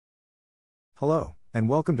Hello, and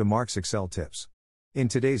welcome to Mark's Excel Tips. In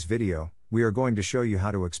today's video, we are going to show you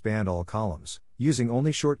how to expand all columns, using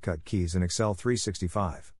only shortcut keys in Excel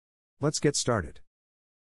 365. Let's get started.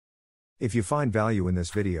 If you find value in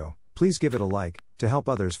this video, please give it a like, to help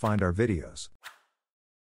others find our videos.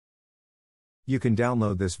 You can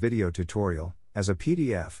download this video tutorial, as a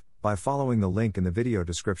PDF, by following the link in the video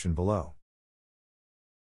description below.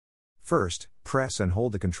 First, press and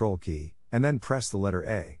hold the Control key, and then press the letter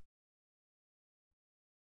A.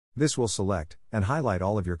 This will select and highlight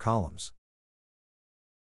all of your columns.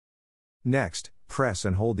 Next, press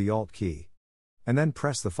and hold the Alt key. And then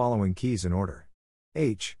press the following keys in order: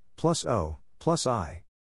 H, plus O, plus I.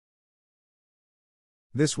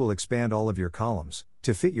 This will expand all of your columns,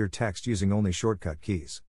 to fit your text using only shortcut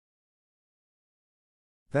keys.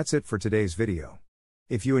 That's it for today's video.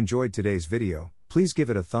 If you enjoyed today's video, please give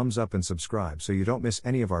it a thumbs up and subscribe so you don't miss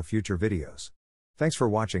any of our future videos. Thanks for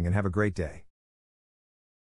watching and have a great day.